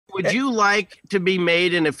Would you like to be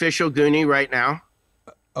made an official Goonie right now?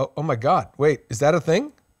 Oh my God. Wait, is that a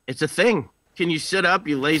thing? It's a thing. Can you sit up,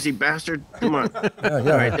 you lazy bastard? Come on. Yeah. All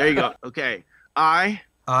right, there you go. Okay. I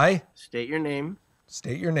state your name.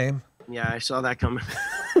 State your name. Yeah, I saw that coming.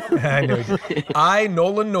 I know you did. I,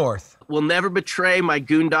 Nolan North, Will never betray my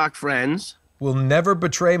Goondock friends. will never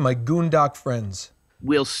betray my Goondock friends.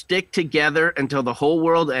 We'll stick together until the whole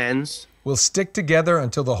world ends. We'll stick together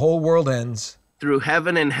until the whole world ends. Through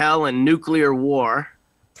heaven and hell and nuclear war.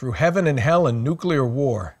 Through heaven and hell and nuclear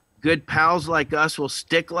war. Good pals like us will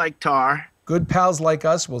stick like tar. Good pals like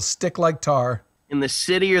us will stick like tar. In the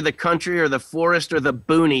city or the country or the forest or the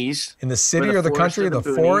boonies. In the city or the country, the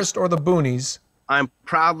forest or the boonies. I'm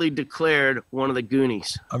proudly declared one of the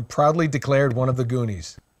Goonies. I'm proudly declared one of the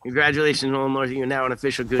Goonies. Congratulations, Nolan North. You're now an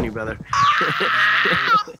official Goonie, brother.